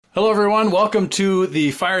Hello, everyone. Welcome to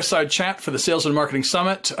the Fireside Chat for the Sales and Marketing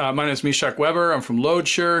Summit. My name is Meshach Weber. I'm from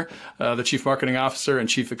Loadsure, the Chief Marketing Officer and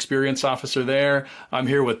Chief Experience Officer there. I'm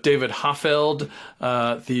here with David Hoffeld,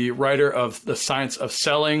 the writer of The Science of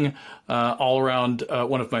Selling, all around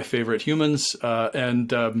one of my favorite humans,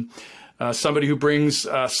 and somebody who brings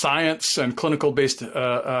science and clinical-based,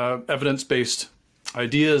 evidence-based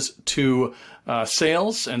ideas to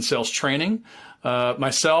sales and sales training.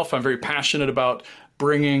 Myself, I'm very passionate about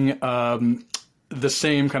bringing the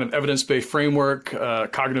same kind of evidence-based framework,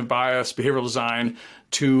 cognitive bias, behavioral design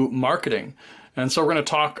to marketing. And so we're going to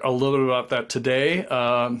talk a little bit about that today.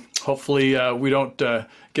 Hopefully we don't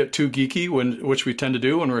get too geeky, which we tend to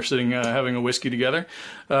do when we're sitting having a whiskey together.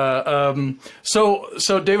 So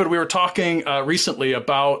David, we were talking recently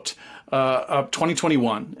about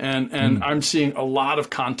 2021, and I'm seeing a lot of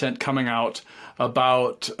content coming out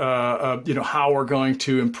about how we're going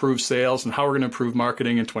to improve sales and how we're going to improve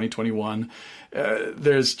marketing in 2021.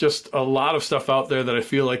 There's just a lot of stuff out there that I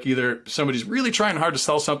feel like either somebody's really trying hard to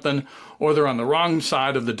sell something or they're on the wrong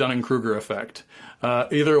side of the Dunning-Kruger effect.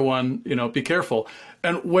 Either one, be careful.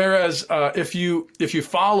 And whereas if you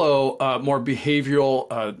follow more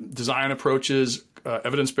behavioral design approaches,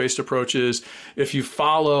 evidence-based approaches, if you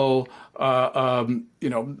follow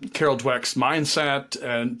Carol Dweck's mindset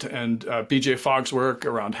and B.J. Fogg's work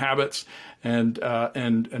around habits and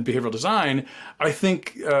behavioral design, I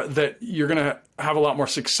think that you're going to have a lot more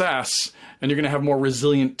success and you're going to have more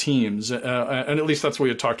resilient teams. And at least that's what we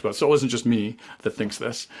had talked about. So it wasn't just me that thinks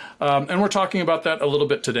this. And we're talking about that a little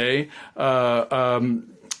bit today.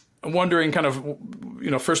 I'm wondering kind of,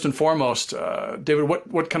 first and foremost, David,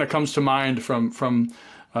 what kind of comes to mind from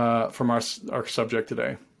our subject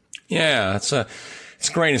today? Yeah, it's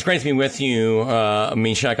great. It's great to be with you,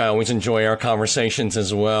 Meshach. I always enjoy our conversations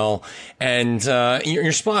as well. And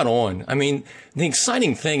you're spot on. I mean, the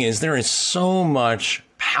exciting thing is there is so much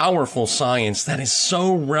powerful science that is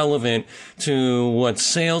so relevant to what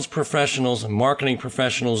sales professionals and marketing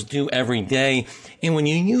professionals do every day. And when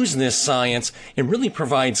you use this science, it really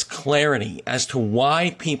provides clarity as to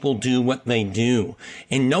why people do what they do.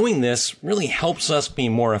 And knowing this really helps us be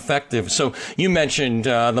more effective. So you mentioned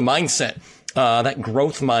the mindset. That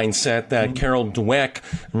growth mindset that Carol Dweck,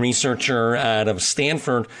 researcher out of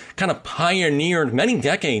Stanford, kind of pioneered many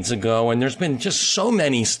decades ago. And there's been just so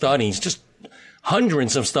many studies, just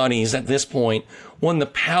hundreds of studies at this point on the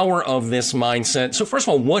power of this mindset. So first of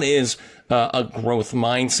all, what is a growth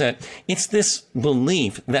mindset? It's this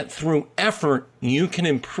belief that through effort, you can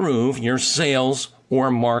improve your sales or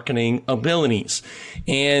marketing abilities.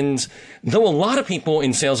 And though a lot of people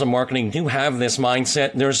in sales and marketing do have this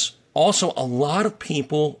mindset, there's also a lot of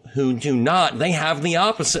people who do not. They have the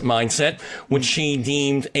opposite mindset, which she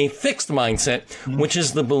deemed a fixed mindset, which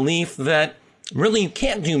is the belief that really you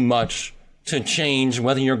can't do much to change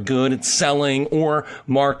whether you're good at selling or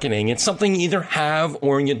marketing. It's something you either have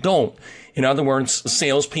or you don't. In other words,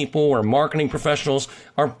 salespeople or marketing professionals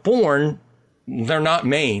are born, they're not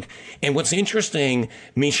made. And what's interesting,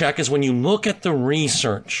 Meshach, is when you look at the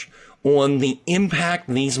research on the impact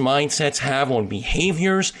these mindsets have on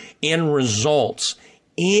behaviors and results,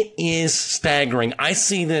 it is staggering. I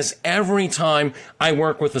see this every time I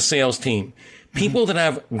work with a sales team. People that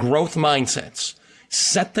have growth mindsets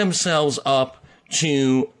set themselves up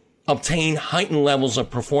to obtain heightened levels of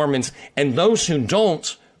performance, and those who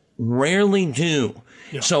don't rarely do.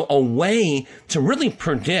 Yeah. So a way to really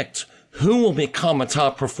predict who will become a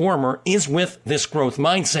top performer is with this growth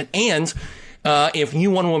mindset. And if you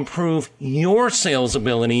want to improve your sales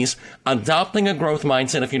abilities, adopting a growth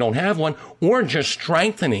mindset if you don't have one, or just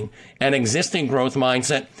strengthening an existing growth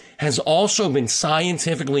mindset has also been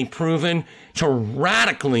scientifically proven to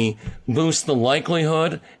radically boost the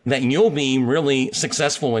likelihood that you'll be really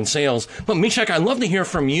successful in sales. But Meshach, I'd love to hear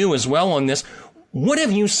from you as well on this. What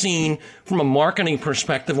have you seen from a marketing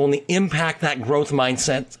perspective on the impact that growth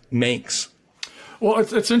mindset makes? Well,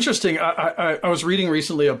 it's interesting. I was reading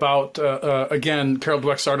recently about, again, Carol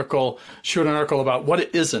Dweck's article. She wrote an article about what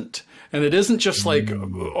it isn't. And it isn't just like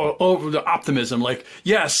over the optimism, like,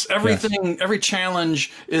 yes, everything, yes, every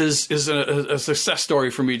challenge is a success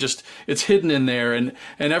story for me. Just it's hidden in there. And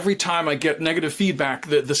every time I get negative feedback,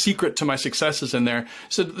 the secret to my success is in there.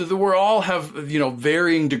 So we all have,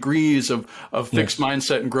 varying degrees of fixed yes,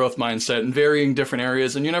 mindset and growth mindset in varying different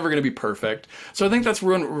areas. And you're never going to be perfect. So I think that's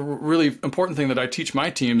one really important thing that I teach my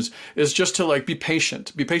teams is just to be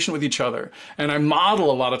patient with each other. And I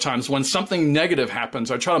model a lot of times when something negative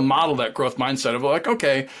happens, I try to model that growth mindset of like,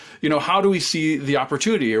 okay, how do we see the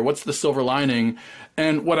opportunity, or what's the silver lining?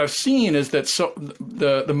 And what I've seen is that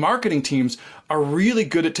the marketing teams are really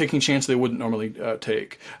good at taking chances they wouldn't normally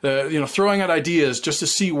take. Throwing out ideas just to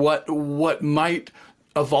see what might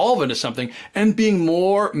evolve into something, and being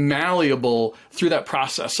more malleable through that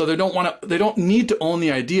process. So they don't need to own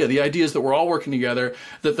the idea. The idea is that we're all working together,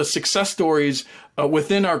 that the success stories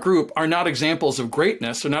within our group are not examples of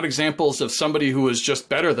greatness. They're not examples of somebody who is just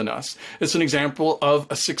better than us. It's an example of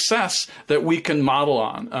a success that we can model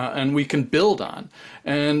on and we can build on.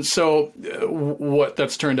 And so what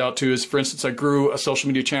that's turned out to is, for instance, I grew a social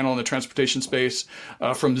media channel in the transportation space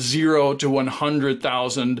from 0 to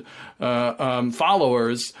 100,000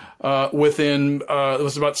 followers within, it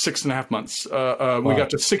was about 6.5 months. We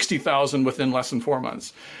got to 60,000 within less than 4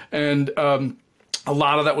 months. And a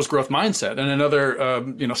lot of that was growth mindset. And another,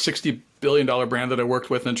 $60 billion brand that I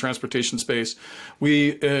worked with in the transportation space,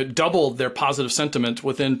 we doubled their positive sentiment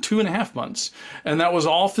within 2.5 months. And that was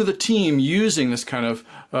all through the team using this kind of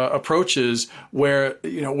approaches where,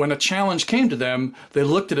 when a challenge came to them, they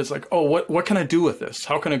looked at it as like, oh, what can I do with this?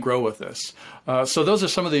 How can I grow with this? So those are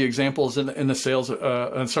some of the examples in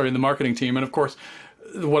the marketing team. And of course,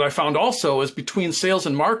 what I found also is between sales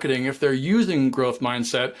and marketing, if they're using growth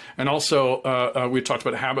mindset, and also we talked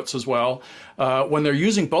about habits as well, when they're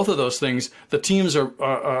using both of those things, the teams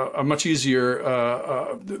are much easier.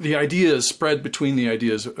 The ideas spread between the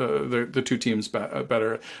ideas, the two teams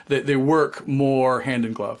better. They work more hand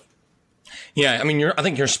in glove. Yeah, I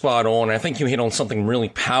think you're spot on. I think you hit on something really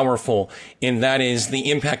powerful, and that is the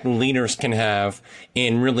impact leaders can have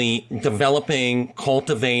in really developing,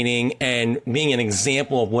 cultivating, and being an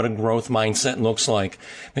example of what a growth mindset looks like.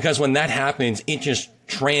 Because when that happens, it just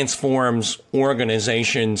transforms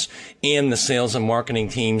organizations and the sales and marketing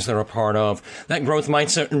teams that are part of that growth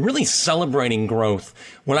mindset, and really celebrating growth.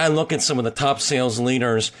 When I look at some of the top sales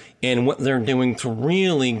leaders and what they're doing to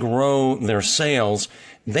really grow their sales,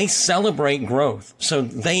 they celebrate growth. So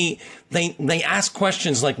they ask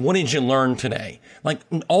questions like, what did you learn today? Like,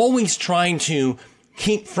 always trying to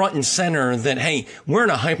keep front and center that, hey, we're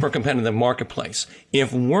in a hyper competitive marketplace.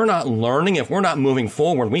 If we're not learning, if we're not moving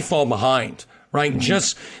forward, we fall behind. Right? Mm-hmm.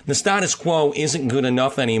 Just the status quo isn't good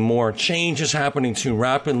enough anymore. Change is happening too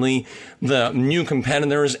rapidly. The new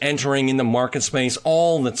competitors entering in the market space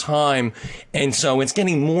all the time. And so it's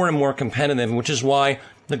getting more and more competitive, which is why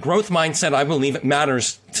the growth mindset, I believe it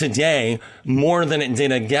matters today more than it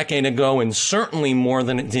did a decade ago, and certainly more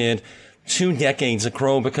than it did 2 decades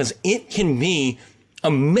ago, because it can be a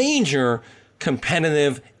major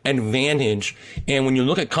competitive advantage. And when you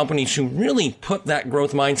look at companies who really put that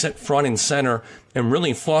growth mindset front and center and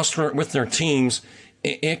really foster it with their teams,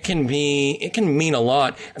 it can mean a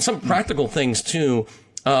lot. And some practical things too,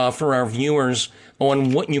 for our viewers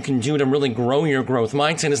on what you can do to really grow your growth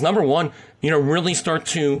mindset is, number one, really start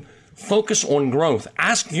to focus on growth.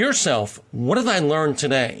 Ask yourself, what did I learn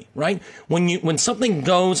today? Right? When something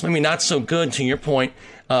goes maybe not so good, to your point,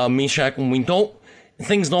 Meshach, when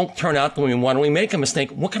things don't turn out the way we want, when we make a mistake,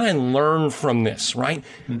 what can I learn from this? Right?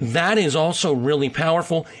 Mm-hmm. That is also really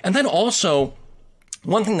powerful. And then also,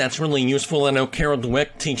 one thing that's really useful, I know Carol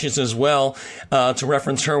Dweck teaches as well, to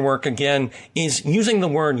reference her work again, is using the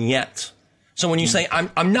word yet. So when you say,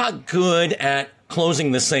 I'm not good at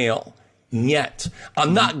closing the sale yet,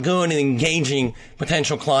 I'm not good at engaging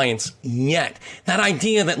potential clients yet. That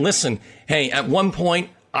idea that, listen, hey, at one point,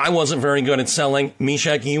 I wasn't very good at selling.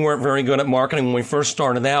 Meshach, you weren't very good at marketing when we first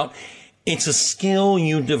started out. It's a skill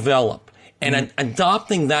you develop. And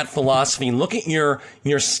adopting that philosophy, look at your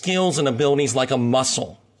skills and abilities like a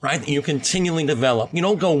muscle, right? That you continually develop. You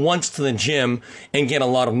don't go once to the gym and get a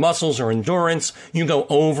lot of muscles or endurance. You go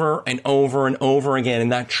over and over and over again.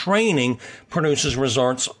 And that training produces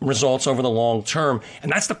results over the long term.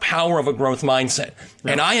 And that's the power of a growth mindset.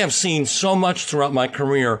 Yeah. And I have seen so much throughout my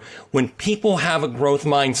career, when people have a growth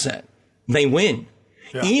mindset, they win.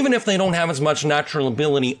 Yeah. Even if they don't have as much natural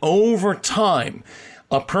ability over time.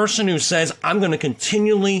 A person who says, I'm going to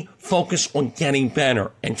continually focus on getting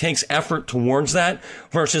better and takes effort towards that,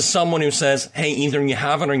 versus someone who says, hey, either you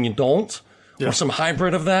have it or you don't, or some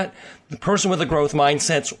hybrid of that. The person with a growth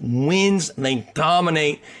mindset wins, they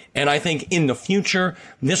dominate. And I think in the future,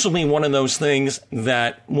 this will be one of those things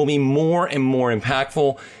that will be more and more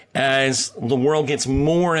impactful as the world gets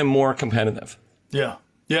more and more competitive. Yeah.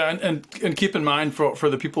 Yeah, and keep in mind for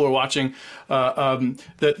the people who are watching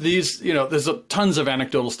that these, there's tons of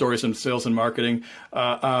anecdotal stories in sales and marketing.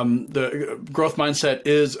 The growth mindset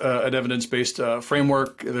is an evidence-based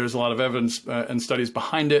framework. There's a lot of evidence and studies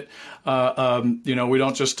behind it. We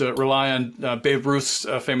don't just rely on Babe Ruth's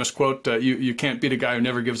famous quote, "You can't beat a guy who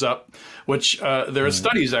never gives up," which there are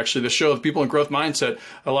studies actually that show that people in growth mindset,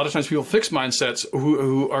 a lot of times people fixed mindsets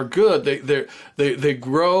who are good, they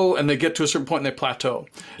grow and they get to a certain point and they plateau.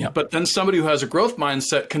 Yep. But then somebody who has a growth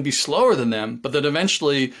mindset can be slower than them, but then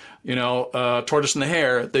eventually, tortoise and the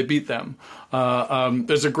hare, they beat them.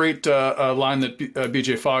 There's a great line that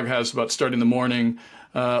BJ Fogg has about starting the morning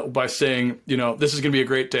by saying, this is going to be a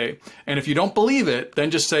great day. And if you don't believe it,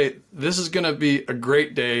 then just say, this is going to be a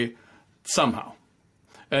great day somehow.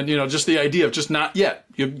 And, just the idea of just not yet,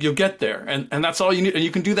 you'll get there. And that's all you need. And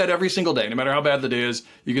you can do that every single day. No matter how bad the day is,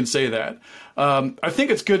 you can say that. I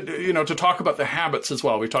think it's good, to talk about the habits as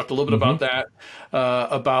well. We talked a little bit about that,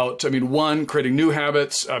 one, creating new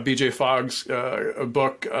habits. BJ Fogg's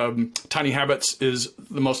book, Tiny Habits, is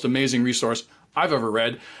the most amazing resource I've ever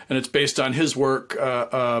read. And it's based on his work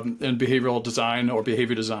in behavioral design, or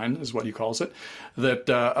behavior design is what he calls it, that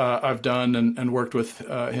I've done and worked with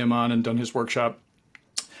him on and done his workshop,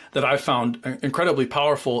 that I found incredibly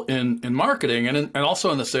powerful in marketing and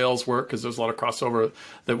also in the sales work, because there's a lot of crossover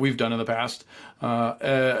that we've done in the past.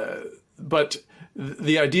 But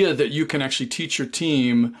the idea that you can actually teach your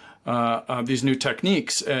team these new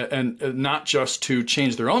techniques and not just to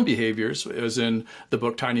change their own behaviors, as in the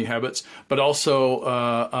book Tiny Habits, but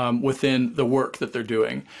also within the work that they're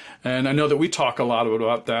doing. And I know that we talk a lot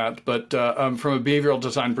about that, but from a behavioral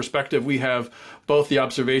design perspective, we have both the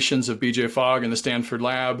observations of BJ Fogg and the Stanford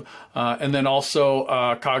Lab, and then also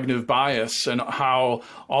cognitive bias, and how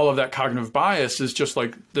all of that cognitive bias is just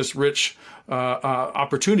like this rich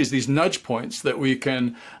opportunities, these nudge points that we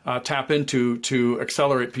can tap into to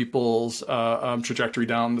accelerate people's trajectory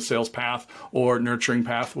down the sales path or nurturing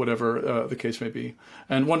path, whatever the case may be.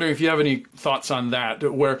 And wondering if you have any thoughts on that,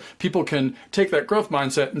 where people can take that growth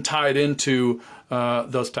mindset and tie it into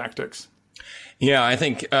those tactics. Yeah, I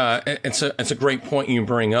think it's a great point you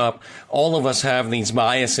bring up. All of us have these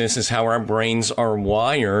biases, is how our brains are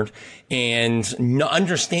wired, and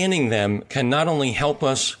understanding them can not only help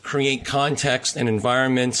us create context and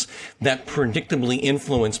environments that predictably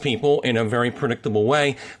influence people in a very predictable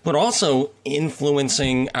way, but also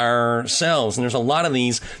influencing ourselves. And there's a lot of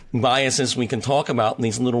these biases we can talk about,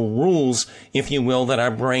 these little rules, if you will, that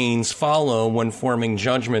our brains follow when forming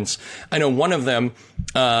judgments. I know one of them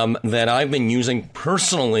that I've been using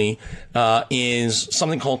personally is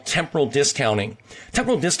something called temporal discounting.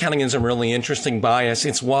 Temporal discounting is a really interesting bias.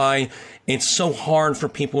 It's why it's so hard for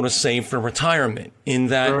people to save for retirement, in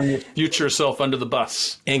that throwing your future self under the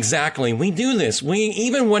bus. Exactly. We do this.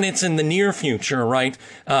 Even when it's in the near future, right?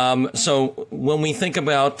 So when we think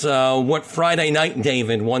about what Friday night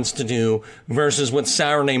David wants to do versus what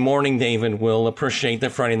Saturday morning David will appreciate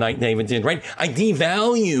that Friday night David did, right? I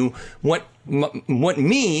devalue what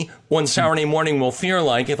me on Saturday morning will feel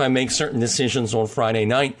like if I make certain decisions on Friday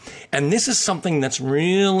night. And this is something that's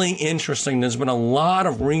really interesting. There's been a lot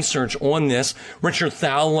of research on this. Richard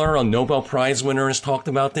Thaler, a Nobel Prize winner, has talked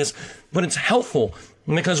about this, but it's helpful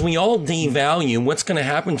because we all devalue what's going to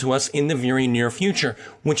happen to us in the very near future,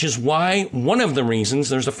 which is why one of the reasons,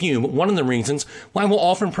 there's a few, but one of the reasons why we'll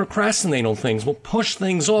often procrastinate on things. We'll push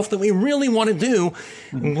things off that we really want to do,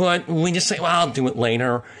 but we just say, well, I'll do it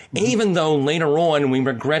later, even though later on we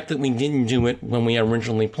regret that we didn't do it when we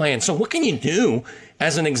originally planned. So what can you do?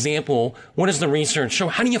 As an example, what does the research show?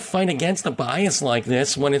 How do you fight against a bias like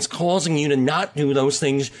this when it's causing you to not do those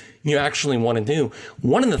things you actually want to do?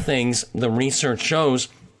 One of the things the research shows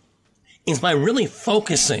is by really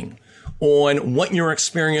focusing on what your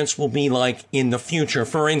experience will be like in the future.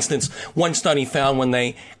 For instance, one study found when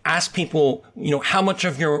they asked people, how much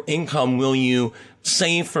of your income will you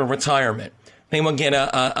save for retirement? They would get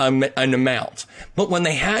an amount. But when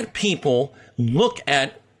they had people look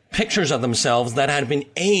at pictures of themselves that had been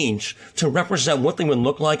aged to represent what they would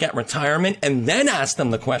look like at retirement, and then ask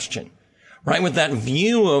them the question, right? With that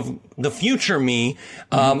view of the future me,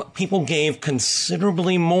 people gave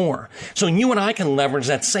considerably more. So you and I can leverage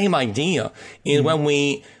that same idea in when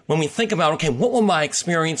we think about, okay, what will my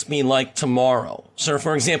experience be like tomorrow? So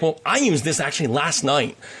for example, I used this actually last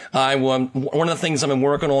night. One of the things I've been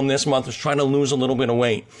working on this month is trying to lose a little bit of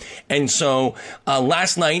weight. And so,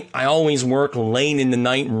 last night, I always work late in the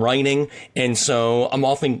night writing. And so I'm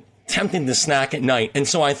often tempted to snack at night. And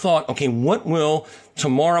so I thought, okay,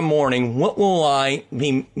 tomorrow morning, what will I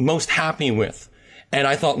be most happy with? And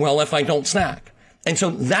I thought, well, if I don't snack. And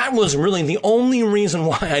so that was really the only reason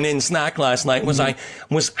why I didn't snack last night was I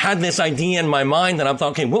had this idea in my mind that I'm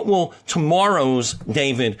thinking, what will tomorrow's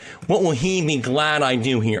David, what will he be glad I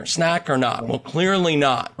do here? Snack or not? Well, clearly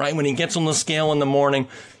not, right? When he gets on the scale in the morning,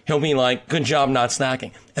 he'll be like, good job not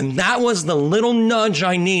snacking. And that was the little nudge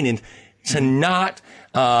I needed to not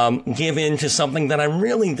give in to something that I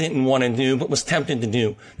really didn't want to do, but was tempted to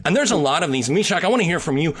do. And there's a lot of these. Meshach, I want to hear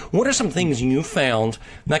from you. What are some things you found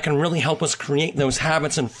that can really help us create those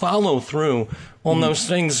habits and follow through on those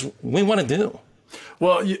things we want to do?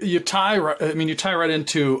 Well, you tie right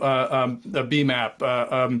into a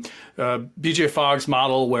BMAP, BJ Fogg's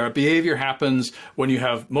model, where behavior happens when you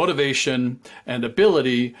have motivation and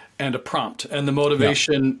ability and a prompt. And the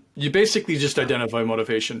motivation, you basically just identify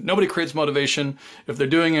motivation. Nobody creates motivation. If they're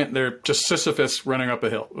doing it, they're just Sisyphus running up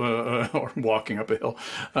a hill or walking up a hill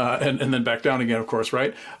and then back down again, of course,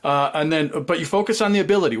 right? But you focus on the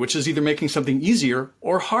ability, which is either making something easier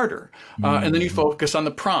or harder. And then you focus on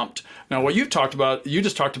the prompt. Now, what you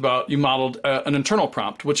modeled an internal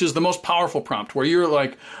prompt, which is the most powerful prompt, where you're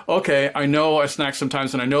like, okay, I know I snack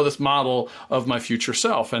sometimes and I know this model of my future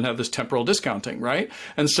self and have this temporal discounting, right?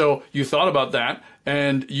 And so you thought about that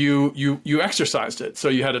and you exercised it. So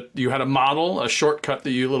you had a model, a shortcut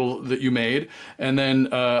that you made, and then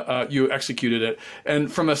you executed it.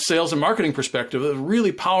 And from a sales and marketing perspective, it's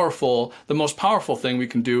really powerful. The most powerful thing we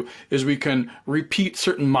can do is we can repeat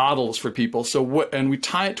certain models for people. And we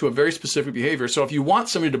tie it to a very specific behavior. So if you want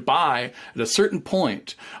somebody to buy at a certain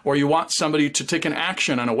point, or you want somebody to take an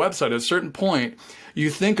action on a website at a certain point, you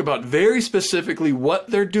think about very specifically what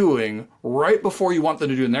they're doing right before you want them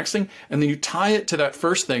to do the next thing, and then you tie it to that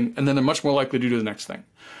first thing, and then they're much more likely to do the next thing.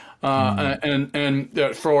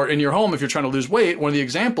 For in your home, if you're trying to lose weight, one of the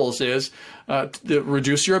examples is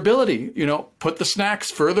reduce your ability. Put the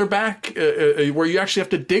snacks further back where you actually have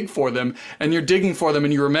to dig for them, and you're digging for them,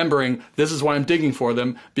 and you're remembering this is why I'm digging for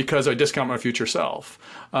them, because I discount my future self.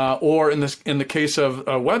 Or in the case of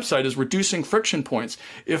a website, is reducing friction points.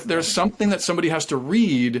 If there's something that somebody has to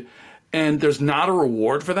read, and there's not a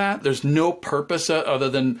reward for that, there's no purpose other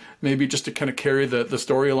than maybe just to kind of carry the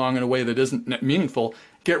story along in a way that isn't meaningful,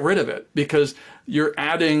 get rid of it, because you're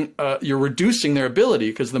reducing their ability,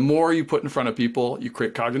 because the more you put in front of people, you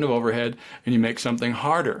create cognitive overhead and you make something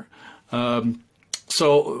harder.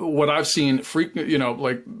 So what I've seen, for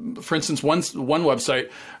instance, one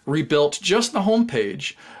website rebuilt just the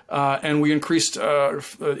homepage, and we increased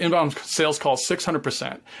inbound sales calls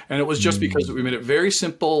 600%. And it was just because we made it very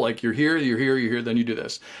simple, like you're here, then you do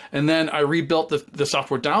this. And then I rebuilt the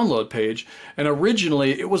software download page, and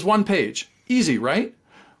originally it was one page. Easy, right?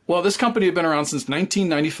 Well, this company had been around since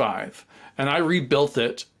 1995, and I rebuilt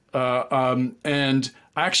it, and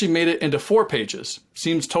I actually made it into 4 pages.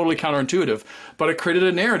 Seems totally counterintuitive, but I created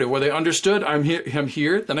a narrative where they understood I'm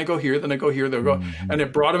here, then I go here, then I go here, then I go, and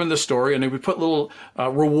it brought them in the story, and then we put little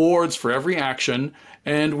rewards for every action,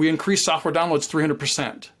 and we increased software downloads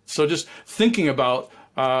 300%. So just thinking about,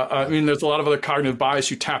 there's a lot of other cognitive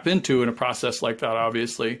bias you tap into in a process like that,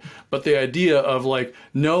 obviously, but the idea of like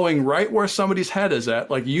knowing right where somebody's head is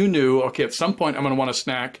at, like you knew, okay, at some point I'm going to want a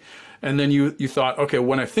snack. And then you thought, okay,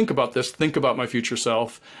 when I think about this, think about my future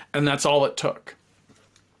self. And that's all it took.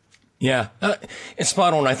 Yeah, it's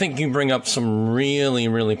spot on. I think you bring up some really,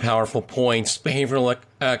 really powerful points. Behavioral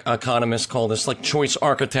economists call this like choice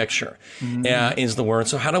architecture is the word.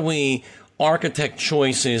 So how do we architect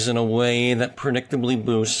choices in a way that predictably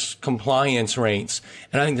boosts compliance rates?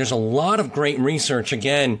 And I think there's a lot of great research,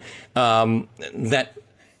 again, that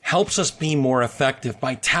helps us be more effective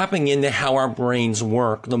by tapping into how our brains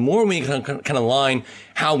work. The more we can align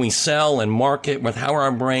how we sell and market with how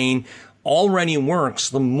our brain already works,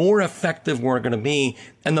 the more effective we're going to be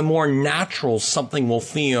and the more natural something will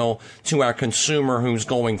feel to our consumer who's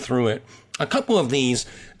going through it. A couple of these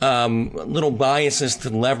little biases to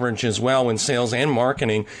leverage as well in sales and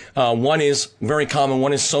marketing. One is very common.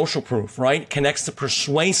 One is social proof, right? Connects the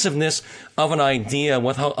persuasiveness of an idea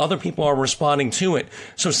with how other people are responding to it.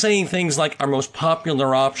 So saying things like our most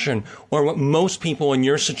popular option or what most people in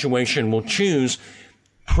your situation will choose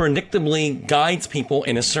predictably guides people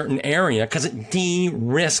in a certain area because it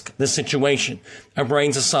de-risks the situation. Our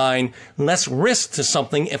brains assign less risk to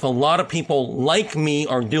something if a lot of people like me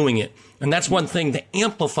are doing it. And that's one thing to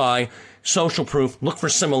amplify social proof. Look for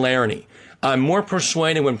similarity. I'm more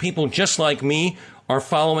persuaded when people just like me are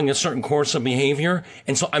following a certain course of behavior.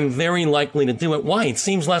 And so I'm very likely to do it. Why? It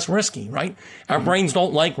seems less risky, right? Our brains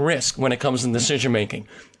don't like risk when it comes to decision making.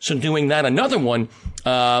 So doing that. Another one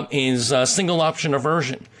is single option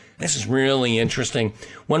aversion. This is really interesting.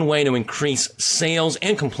 One way to increase sales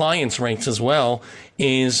and compliance rates as well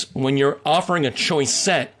is when you're offering a choice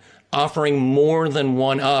set, offering more than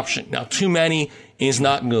one option. Now, too many is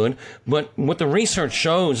not good, but what the research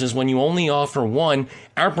shows is when you only offer one,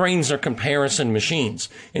 our brains are comparison machines.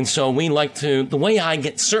 And so we like to, the way I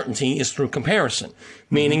get certainty is through comparison.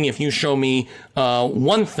 Meaning if you show me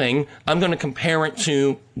one thing, I'm going to compare it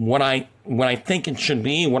to what I think it should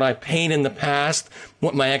be, what I paid in the past,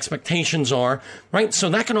 what my expectations are, right? So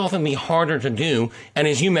that can often be harder to do. And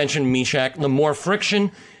as you mentioned, Meshack, the more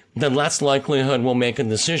friction, the less likelihood we'll make a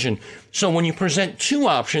decision. So when you present two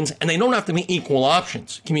options, and they don't have to be equal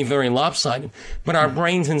options, it can be very lopsided, but our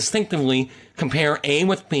brains instinctively compare A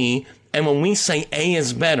with B, and when we say A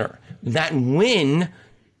is better, that win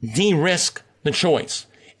de-risk the choice.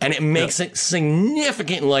 And it makes it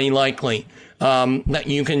significantly likely that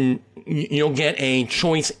you'll get a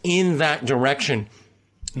choice in that direction,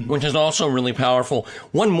 which is also really powerful.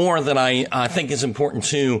 One more that I think is important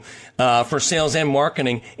too for sales and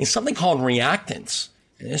marketing is something called reactance.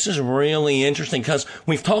 This is really interesting because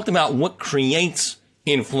we've talked about what creates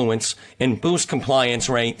influence and boosts compliance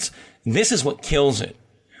rates. This is what kills it.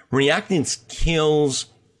 Reactance kills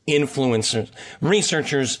influencers.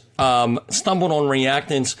 Researchers stumbled on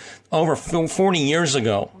reactance over 40 years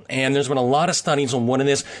ago, and there's been a lot of studies on what it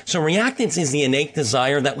is. So reactance is the innate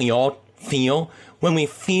desire that we all feel when we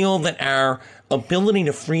feel that our ability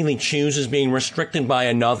to freely choose is being restricted by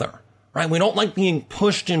another, right? We don't like being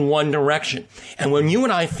pushed in one direction. And when you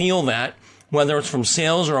and I feel that, whether it's from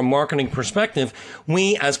sales or a marketing perspective,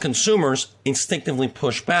 we as consumers instinctively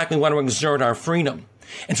push back. We want to exert our freedom.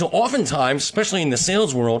 And so oftentimes, especially in the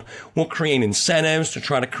sales world, we'll create incentives to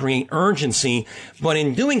try to create urgency. But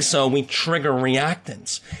in doing so, we trigger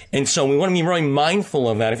reactance. And so we want to be very mindful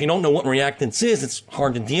of that. If you don't know what reactance is, it's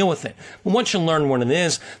hard to deal with it. But once you learn what it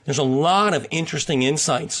is, there's a lot of interesting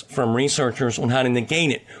insights from researchers on how to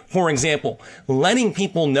negate it. For example, letting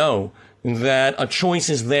people know that a choice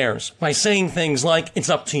is theirs by saying things like, it's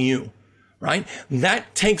up to you. Right?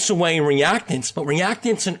 That takes away reactance, but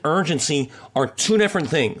reactance and urgency are two different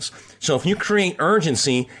things. So if you create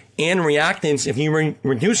urgency and reactance, if you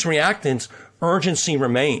reduce reactance, urgency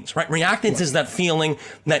remains, right? Reactance is that feeling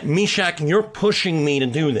that, Meshack, you're pushing me to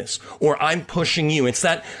do this, or I'm pushing you. It's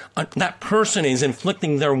that that person is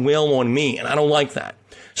inflicting their will on me, and I don't like that.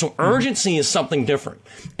 So urgency is something different.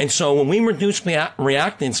 And so when we reduce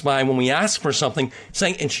reactance by when we ask for something,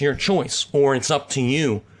 saying it's your choice or it's up to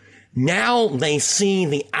you, now they see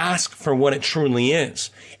the ask for what it truly is,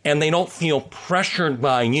 and they don't feel pressured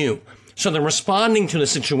by you. So they're responding to the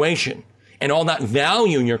situation and all that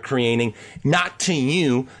value you're creating, not to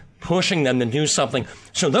you pushing them to do something.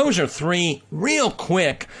 So those are three real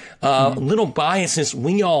quick little biases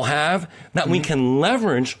we all have that we can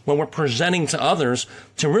leverage when we're presenting to others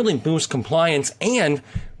to really boost compliance and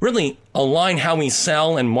really align how we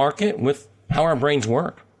sell and market with how our brains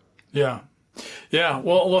work. Yeah. Yeah.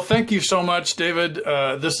 Well, thank you so much, David.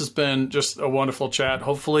 This has been just a wonderful chat.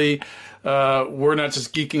 Hopefully, we're not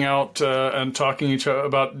just geeking out and talking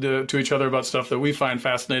to each other about stuff that we find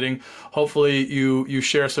fascinating. Hopefully, you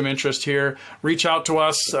share some interest here. Reach out to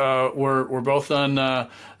us. We're both on the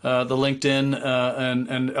LinkedIn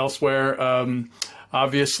and elsewhere.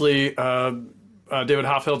 Obviously, David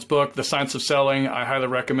Hoffeld's book, The Science of Selling, I highly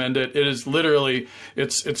recommend it. It is literally,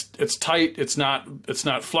 it's tight, it's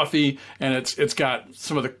not fluffy, and it's got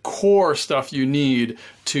some of the core stuff you need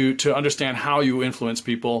to understand how you influence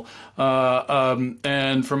people.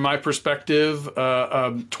 And from my perspective,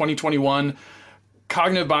 2021,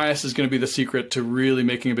 cognitive bias is going to be the secret to really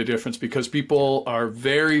making a big difference because people are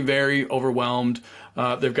very, very overwhelmed.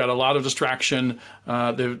 They've got a lot of distraction.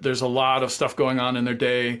 There's a lot of stuff going on in their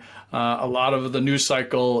day. A lot of the news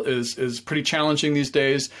cycle is pretty challenging these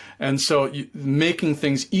days. And so making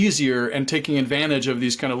things easier and taking advantage of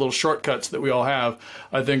these kind of little shortcuts that we all have,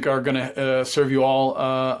 I think are going to serve you all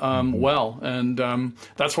well. And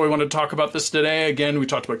that's why we wanted to talk about this today. Again, we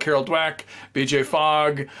talked about Carol Dweck, BJ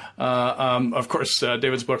Fogg, of course,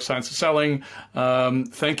 David's book, Science of Selling.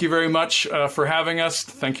 Thank you very much for having us.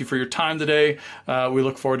 Thank you for your time today. We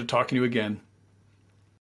look forward to talking to you again.